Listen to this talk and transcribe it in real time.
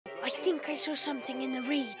think I saw something in the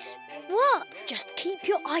reeds. What? Just keep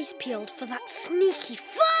your eyes peeled for that sneaky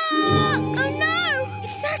fox! Oh no!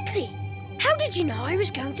 Exactly. How did you know I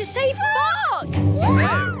was going to say fox?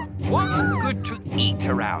 So, what's good to eat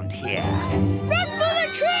around here? Run for the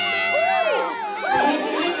trees!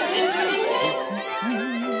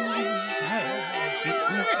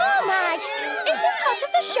 Oh my! Is this part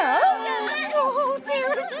of the show? Oh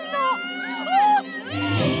dear, it's not!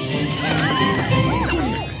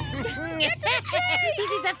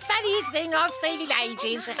 This is the funniest thing I've seen in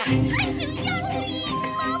ages. I'm too young to eat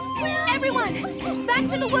mobs! Everyone, back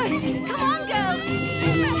to the woods! Come on, girls!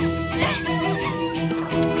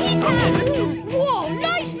 Peter! Whoa,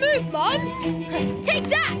 nice move, Mum! Take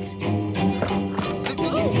that!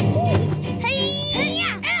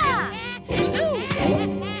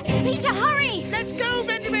 Peter, hurry! Let's go,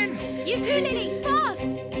 Benjamin! You too, Lily, fast!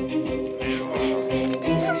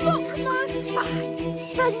 Look, my spot!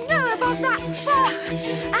 The nerve of that fox!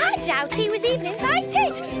 I doubt he was even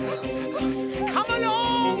invited! Come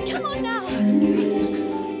along! Come on now!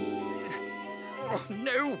 Oh,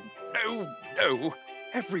 no, no, no.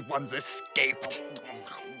 Everyone's escaped.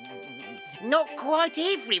 Not quite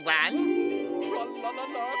everyone.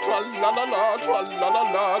 Tra-la-la-la,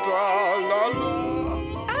 tra-la-la-la,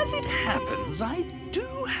 tra-la-la. As it happens, I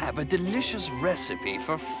do have a delicious recipe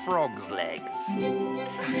for frog's legs.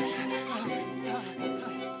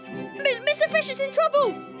 Mr. Fish is in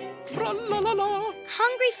trouble! Tra-la-la-la.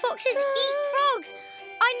 Hungry foxes eat frogs!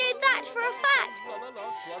 I know that for a fact!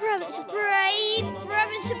 Rabbits are brave!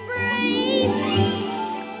 Rabbits are brave!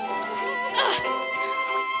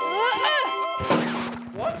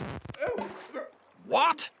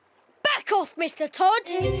 What? Back off, Mr. Tod!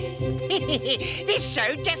 This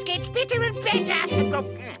show just gets better and better.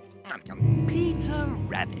 Peter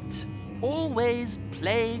Rabbit, always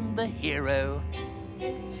playing the hero.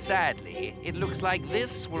 Sadly, it looks like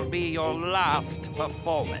this will be your last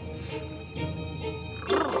performance.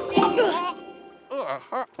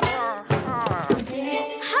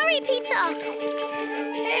 Hurry, Peter!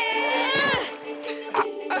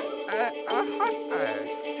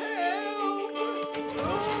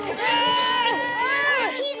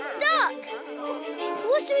 He's stuck!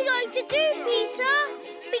 What are we going to do, Peter?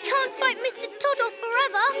 We can't fight Mr. Tod off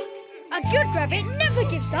forever. A good rabbit never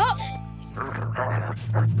gives up!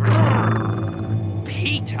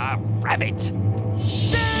 Peter Rabbit!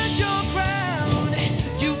 Stand your ground.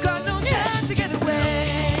 You got no time to get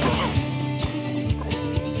away.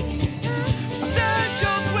 Stand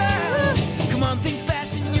your ground. Come on, think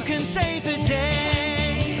fast and you can save the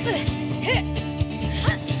day.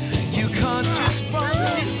 You can't just run.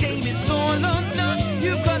 This game is all or none.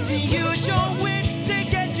 You've got to use your wits to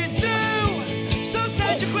get you through. So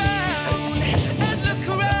stand your ground and look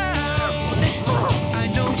around. I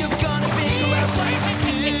know you're gonna figure out what to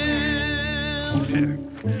do.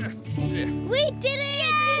 We did it!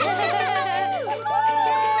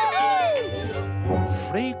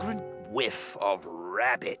 Fragrant whiff of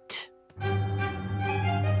rabbit.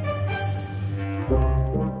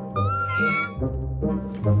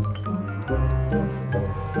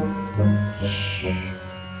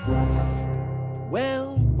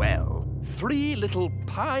 Well, well, 3 little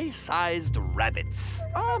pie-sized rabbits.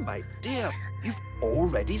 Ah, my dear, you've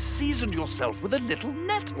already seasoned yourself with a little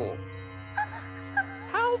nettle.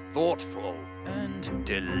 How thoughtful and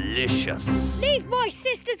delicious. Leave my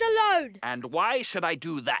sisters alone! And why should I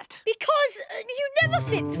do that? Because you never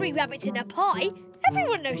fit 3 rabbits in a pie.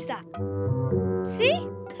 Everyone knows that. See?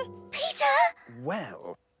 Peter!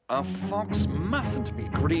 Well, a fox mustn't be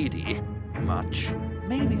greedy. Much.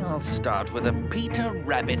 Maybe I'll start with a Peter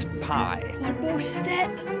Rabbit pie. One more step.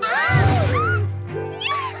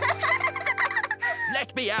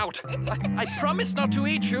 Let me out! I promise not to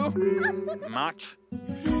eat you. Much.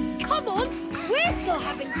 Come on, we're still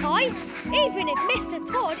having pie, even if Mr.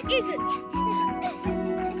 Tod isn't.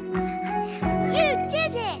 You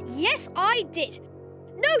did it! Yes, I did.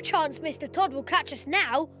 No chance Mr. Tod will catch us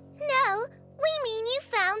now. No, we mean you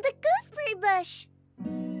found the gooseberry bush.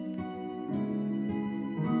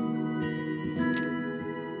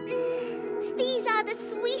 These are the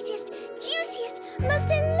sweetest, juiciest, most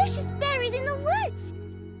delicious berries in the woods.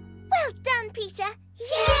 Well done, Peter.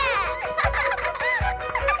 Yeah!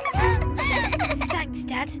 Thanks,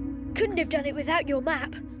 Dad. Couldn't have done it without your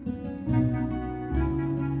map.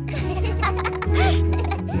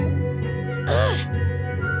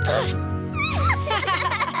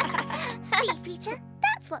 See, Peter,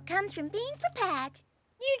 that's what comes from being prepared.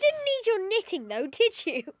 You didn't need your knitting, though, did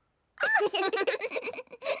you?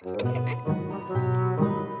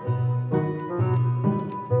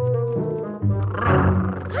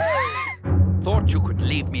 thought you could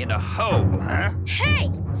leave me in a hole, huh? Hey,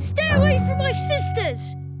 stay away from my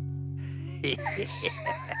sisters!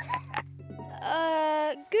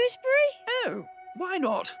 Gooseberry? Oh, why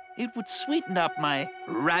not? It would sweeten up my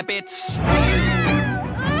rabbits. A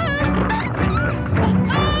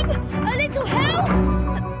little help?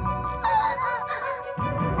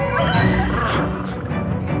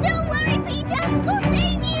 Don't worry, Peter. We'll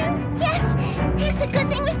save you. Yes, it's a good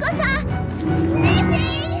thing we've got our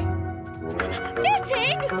knitting.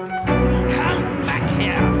 Knitting? Come back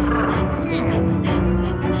here.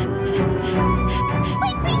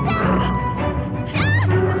 Wait, Peter.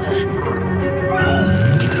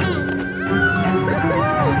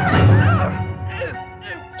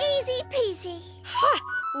 Easy peasy. Ha!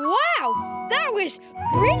 Wow, that was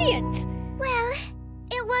brilliant! Well,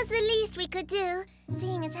 it was the least we could do,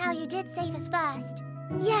 seeing as how you did save us first.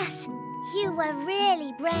 Yes, you were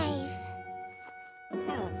really brave.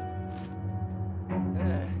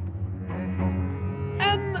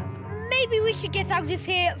 Maybe we should get out of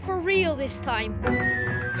here for real this time.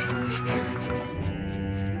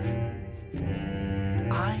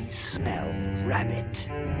 I smell rabbit.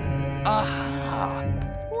 Aha!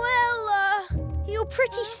 Well, you're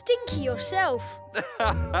pretty stinky yourself.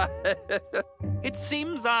 It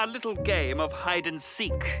seems our little game of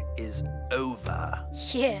hide-and-seek is over.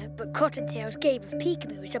 Yeah, but Cottontail's game of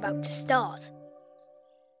peekaboo is about to start.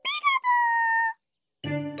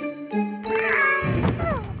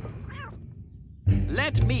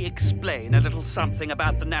 Let me explain a little something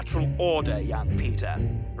about the natural order, young Peter.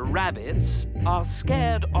 Rabbits are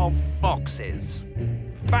scared of foxes.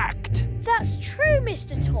 Fact. That's true,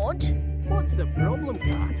 Mr Tod. What's the problem,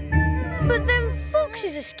 Cat? But then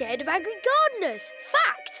foxes are scared of angry gardeners.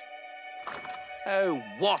 Fact. Oh,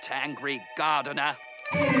 what angry gardener?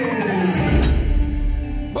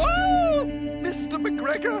 Oh, Mr.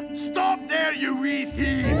 McGregor! Stop there, you wee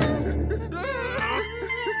thieves!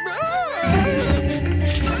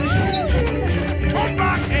 Come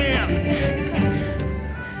back here!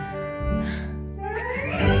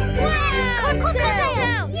 Wow!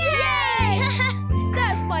 Cottontail! Yay!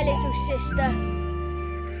 That's my little sister.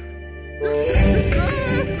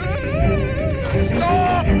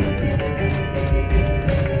 Stop!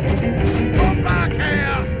 Come back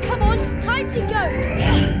here! Come on, time to go.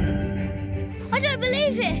 I don't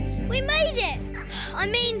believe it. We made it. I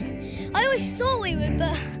mean, I always thought we would,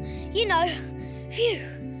 but, you know, phew.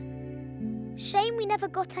 Shame we never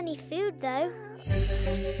got any food, though.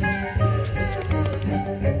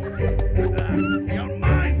 You're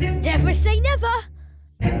mine! Never say never.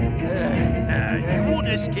 You won't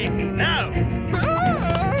escape me now!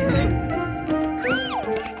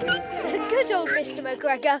 Good old Mr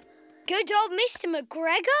McGregor. Good old Mr.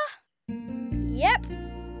 McGregor? Yep.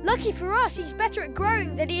 Lucky for us, he's better at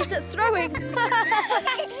growing than he is at throwing.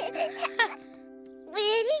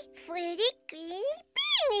 Really, fruity, greeny,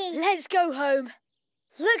 beanie. Let's go home.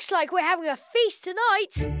 Looks like we're having a feast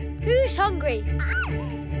tonight. Who's hungry?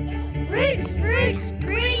 Roots, fruits,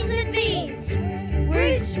 greens and beans.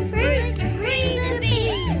 Roots, fruits, greens and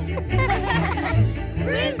beans.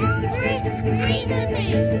 Roots, fruits, greens and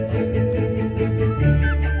beans.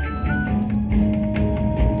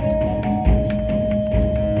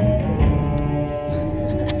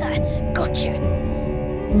 Gotcha.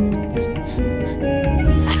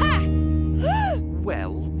 Aha!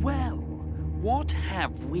 Well, well, what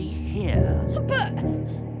have we here? But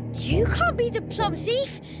you can't be the plum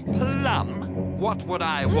thief. Plum? What would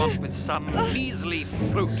I want with some measly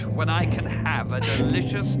fruit when I can have a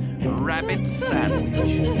delicious rabbit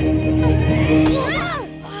sandwich?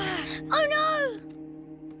 Oh no!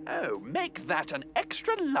 Oh, make that an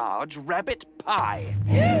extra large rabbit pie.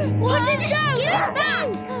 Put it down! Give it back!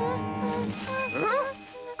 Huh?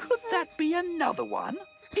 Could that be another one?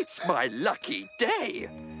 It's my lucky day.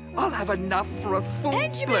 I'll have enough for a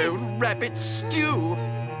full-blown rabbit stew.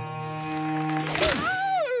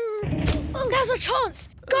 Now's our chance.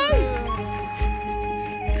 Go!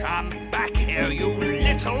 Come back here, you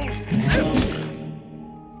little...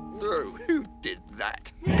 Oh, who did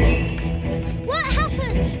that? What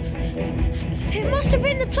happened? It must have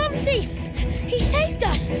been the plum thief. He saved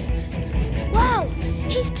us. Wow,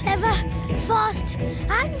 he's clever, fast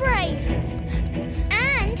and brave.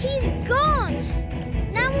 And he's gone.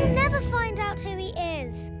 Now we'll never find out who he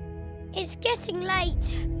is. It's getting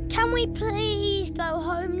late. Can we please go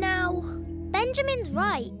home now? Benjamin's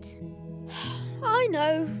right. I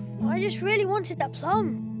know. I just really wanted that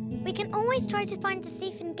plum. We can always try to find the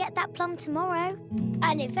thief and get that plum tomorrow.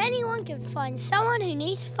 And if anyone can find someone who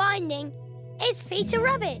needs finding, it's Peter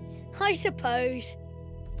Rabbit. I suppose.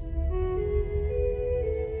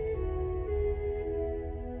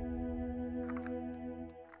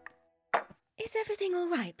 Is everything all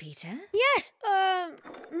right, Peter? Yes,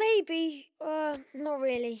 maybe. Not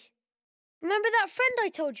really. Remember that friend I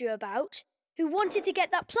told you about, who wanted to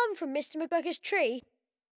get that plum from Mr McGregor's tree?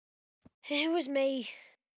 It was me.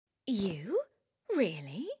 You?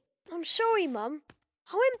 Really? I'm sorry, Mum.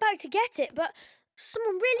 I went back to get it, but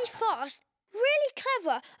someone really fast, really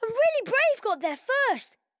clever and really brave got there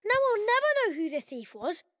first. Now I'll never know who the thief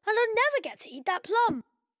was, and I'll never get to eat that plum.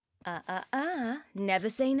 Never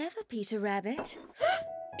say never, Peter Rabbit.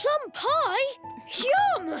 Plum pie?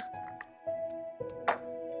 Yum!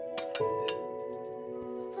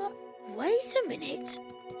 But wait a minute.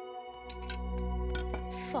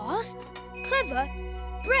 Fast, clever,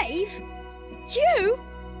 brave? You?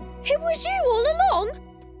 It was you all along?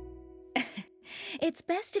 It's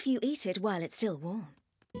best if you eat it while it's still warm.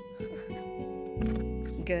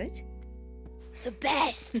 Good? The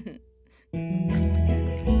best.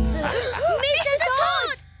 Mr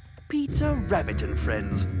Tod! Peter Rabbit and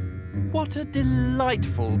friends, what a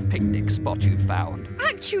delightful picnic spot you found.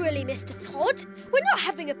 Actually, Mr Tod, we're not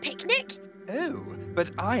having a picnic. Oh,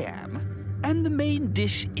 but I am. And the main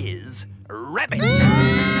dish is rabbit.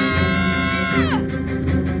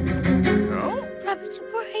 Oh? Rabbits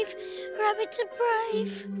are brave. Rabbits are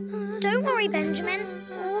brave. Don't worry, Benjamin.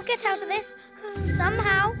 We'll get out of this.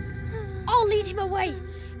 Somehow. I'll lead him away.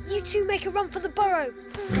 You two make a run for the burrow.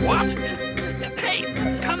 What? Hey,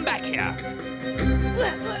 come back here.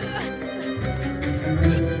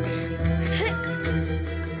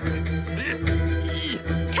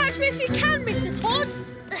 Catch me if you can, Mr Tod.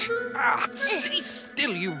 Stay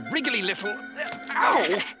still, you wriggly little...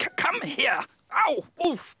 Ow! Come here. Ow!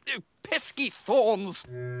 Oof! Pesky thorns.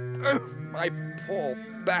 Oh, my poor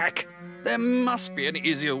back. There must be an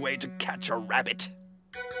easier way to catch a rabbit.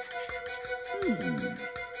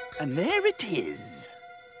 And there it is.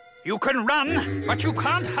 You can run, but you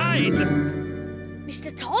can't hide.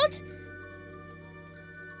 Mr Tod?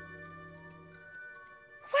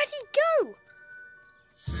 Where'd he go?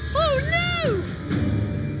 Oh, no!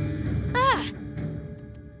 Ah!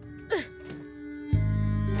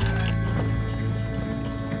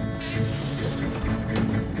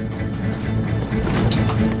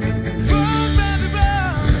 Run, rabbit,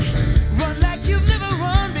 run. Run like you've never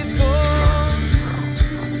run before.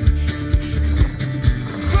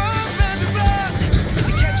 Run, rabbit, run. If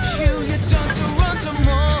you catch you, you're done, so run some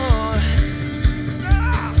more.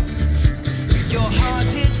 Your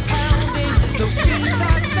heart is pounding, those beats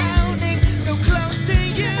are sounding so close to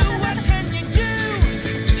you. What can you do?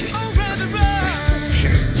 Oh, rabbit, run.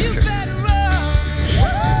 You better run.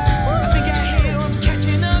 I think I hear 'em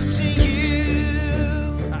catching up to you.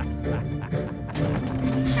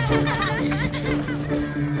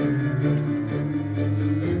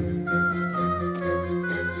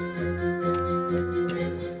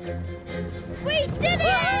 We did it!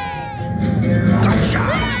 Gotcha!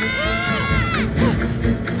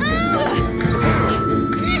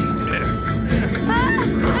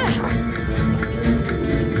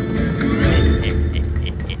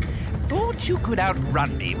 Thought you could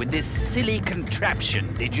outrun me with this silly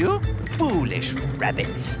contraption, did you? Foolish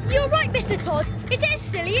rabbits. You're right, Mr Tod. It is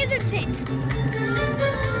silly, isn't it?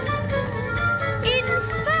 In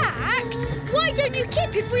fact, why don't you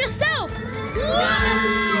keep it for yourself?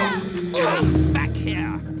 Come back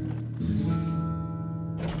here.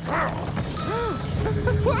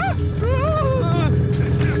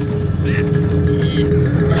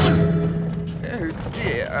 Oh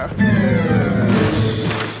dear.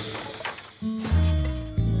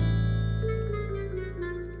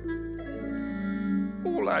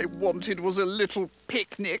 All I wanted was a little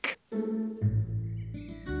picnic.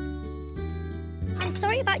 I'm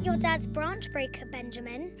sorry about your dad's branch breaker,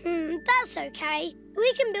 Benjamin. That's okay.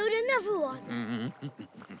 We can build another one.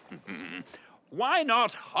 Why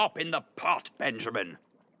not hop in the pot, Benjamin?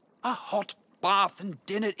 A hot bath and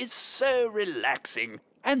dinner is so relaxing.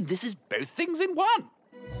 And this is both things in one.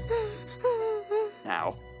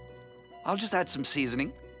 Now, I'll just add some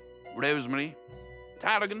seasoning. Rosemary,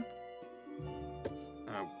 tarragon,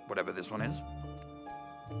 whatever this one is.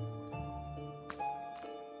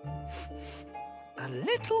 A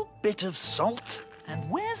little bit of salt. And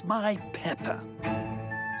where's my pepper?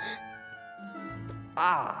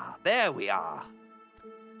 Ah, there we are.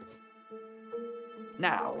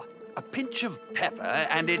 Now, a pinch of pepper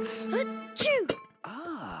and it's... Achoo!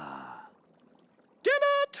 Ah.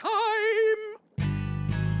 Dinner time!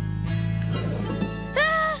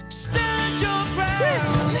 Stand your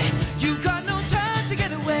ground. You got no time to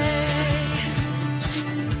get away.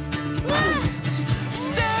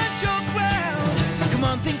 Stand your ground. Come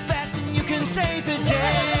on, think fast and you can save the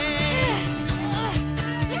day.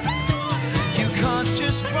 You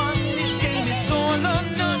just run this game, it's all or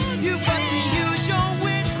none. You've got to use your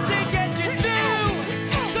wits to get you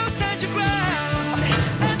through. So stand your ground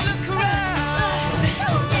and look around.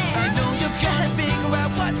 I know you're gonna figure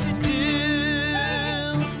out what to do.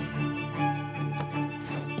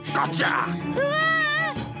 Gotcha!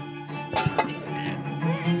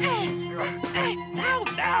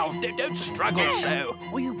 Now, don't struggle so,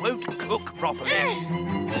 or you won't cook properly.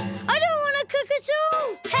 I don't want to cook at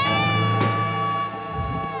all.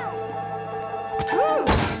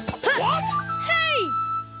 What? Hey!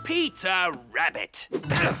 Peter Rabbit!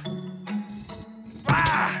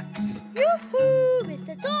 Ah! Yoo-hoo,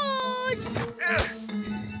 Mr Tod!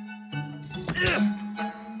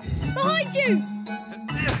 Behind you!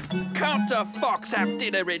 Can't a fox have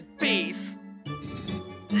dinner in peace?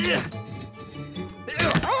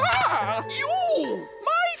 Ah! You!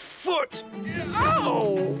 My foot!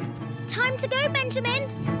 Ow! Time to go, Benjamin.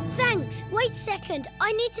 Thanks. Wait a second.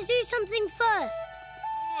 I need to do something first.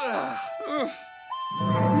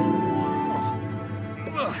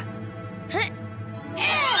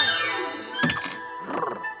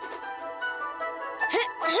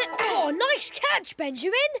 Oh, nice catch,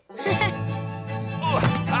 Benjamin!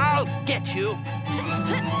 I'll get you.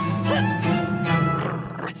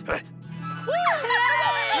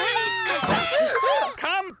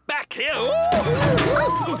 Come back here.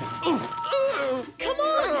 Come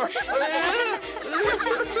on!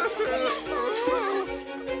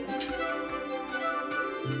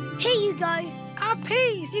 Here you go. Our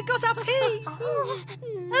peas! You got our peas!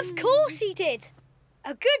 Of course he did.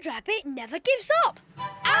 A good rabbit never gives up.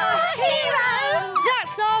 Our hero!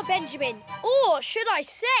 That's our Benjamin. Or should I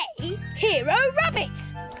say, Hero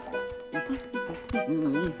Rabbit.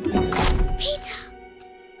 Peter!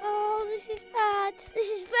 Oh, this is bad. This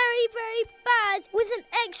is very, very bad. With an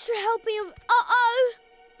extra helping of uh-oh.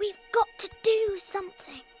 We've got to do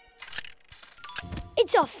something.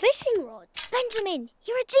 It's our fishing rod. Benjamin,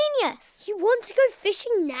 you're a genius. You want to go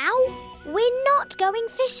fishing now? We're not going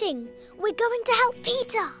fishing. We're going to help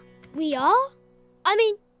Peter. We are? I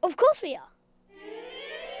mean, of course we are.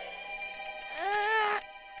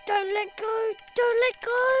 Don't let go. Don't let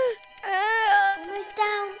go. Almost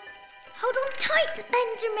down. Hold on tight,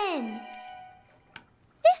 Benjamin.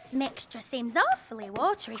 This mixture seems awfully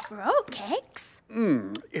watery for oatcakes.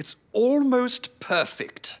 It's almost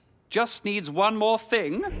perfect. Just needs one more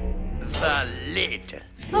thing. The lid.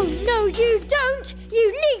 Oh, no, you don't.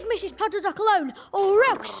 You leave Mrs Puddleduck alone, or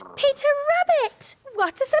else. Peter Rabbit!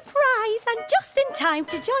 What a surprise, and just in time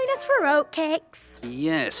to join us for oatcakes.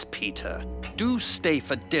 Yes, Peter. Do stay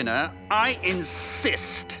for dinner. I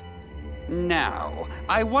insist. Now,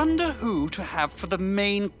 I wonder who to have for the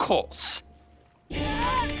main course.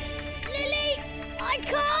 Lily, I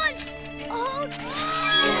can't. Oh,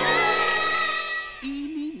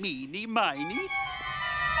 Eeny, meeny, miny.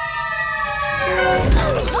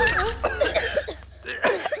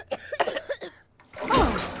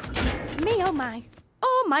 Me oh my.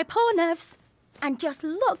 Oh, my poor nerves. And just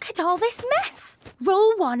look at all this mess.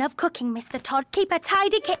 Rule 1 of cooking, Mr Tod. Keep a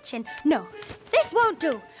tidy kitchen. No, this won't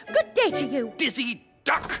do. Good day to you. Dizzy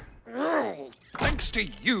duck. Thanks to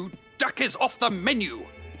you, duck is off the menu.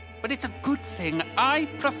 But it's a good thing I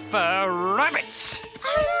prefer rabbits.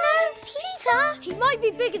 oh no, Peter. He might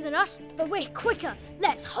be bigger than us, but we're quicker.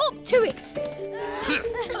 Let's hop to it.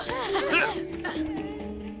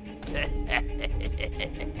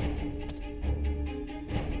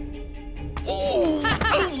 Oh!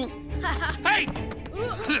 Hey!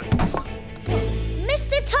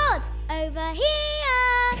 Mr Tod, over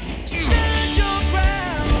here. Stand your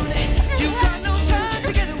ground. You've got no time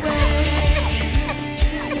to get away.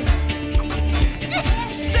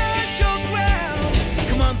 Stand your ground.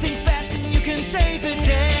 Come on, think fast and you can save the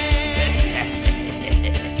day.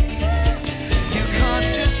 You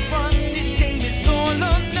can't just run this game, it's all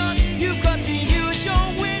or none. You've got to use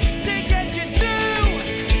your wits to get you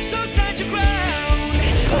through. So stand your ground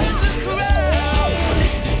and look around.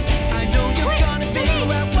 I know you're gonna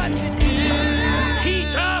figure out what to do.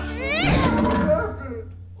 Peter!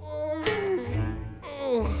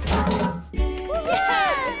 Woohoo!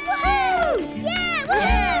 Yeah,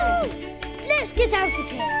 woohoo! Let's get out of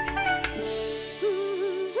here.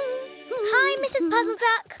 Hi, Mrs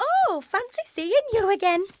Puddleduck. Oh, fancy seeing you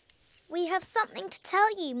again. We have something to tell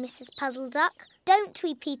you, Mrs Puddleduck. Don't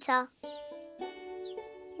we, Peter?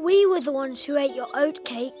 We were the ones who ate your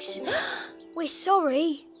oatcakes. We're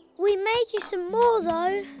sorry. We made you some more,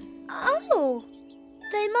 though. Oh.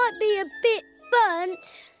 They might be a bit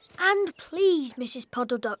burnt. And please, Mrs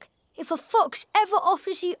Puddleduck, if a fox ever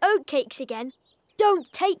offers you oatcakes again,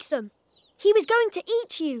 don't take them. He was going to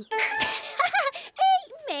eat you. Eat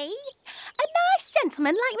me? A nice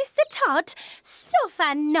gentleman like Mr Tod? Stuff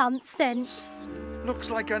and nonsense. Looks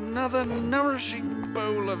like another nourishing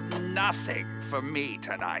bowl of nothing for me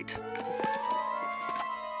tonight.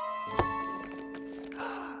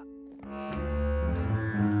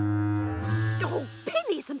 Oh,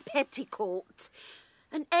 pennies and petticoats.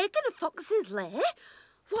 An egg in a fox's lair?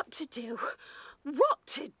 What to do? What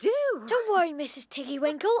to do? Don't worry, Mrs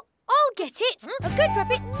Tiggywinkle. I'll get it. A good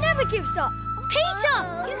rabbit never gives up.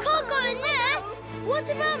 Peter, you can't go in there. What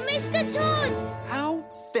about Mr Tod? How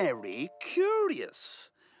very curious.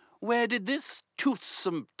 Where did this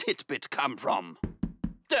toothsome titbit come from?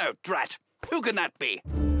 Oh, drat! Who can that be?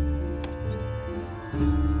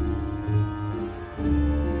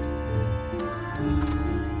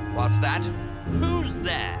 What's that? Who's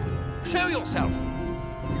there? Show yourself.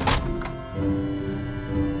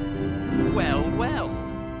 Well, well.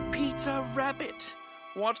 Peter Rabbit.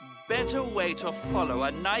 What better way to follow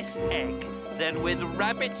a nice egg than with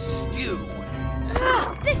rabbit stew?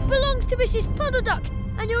 This belongs to Mrs Puddleduck,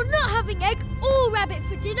 and you're not having egg or rabbit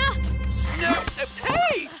for dinner. No,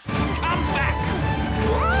 hey! Come back!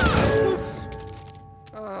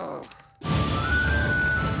 Oh.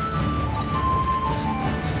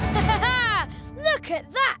 Look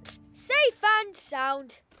at that! Safe and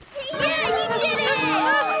sound. Yeah, you did it!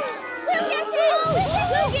 We'll get it!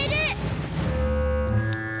 We'll get it!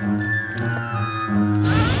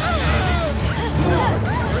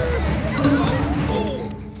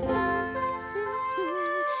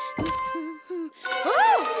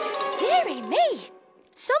 Oh, dearie me!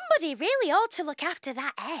 Somebody really ought to look after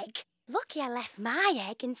that egg. Lucky I left my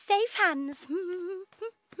egg in safe hands.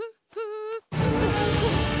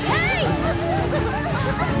 Hey!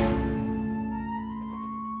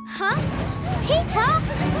 Huh? Peter?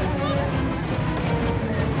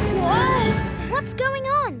 Whoa! What's going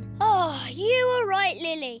on? Oh, you were right,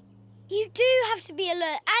 Lily. You do have to be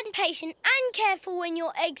alert and patient and careful when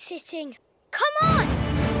you're egg sitting. Come on!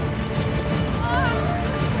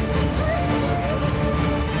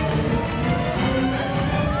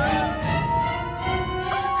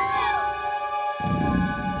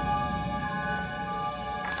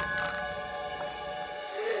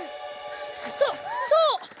 Stop!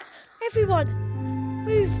 Stop! Everyone,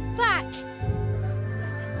 move back.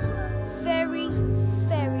 Very,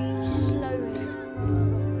 very slowly.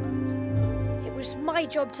 It was my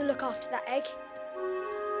job to look after that egg.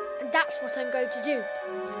 And that's what I'm going to do.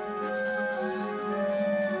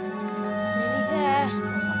 Nearly there.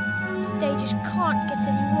 This day just can't get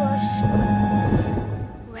any worse.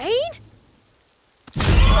 Rain?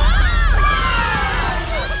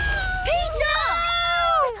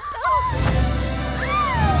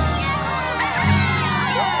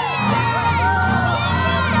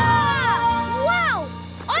 Wow!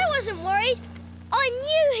 I wasn't worried. I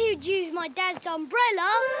knew he'd use my dad's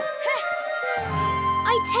umbrella.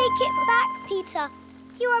 I take it back, Peter.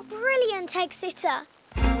 You're a brilliant egg sitter.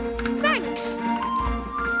 Thanks.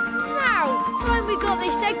 Now, time we got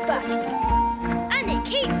this egg back. And it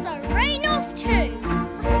keeps the rain off too.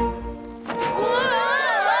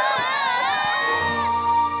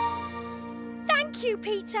 Thank you,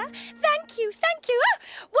 Peter. Thank you, thank you. Oh,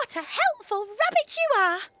 what a helpful rabbit you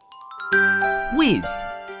are. Wizz,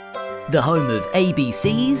 the home of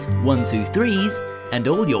ABCs, 1, 2, 3s, and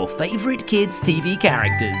all your favourite kids' TV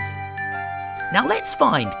characters. Now let's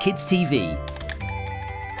find kids' TV.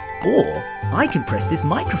 Or I can press this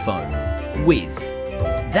microphone. Wizz.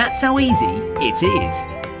 That's how easy it is.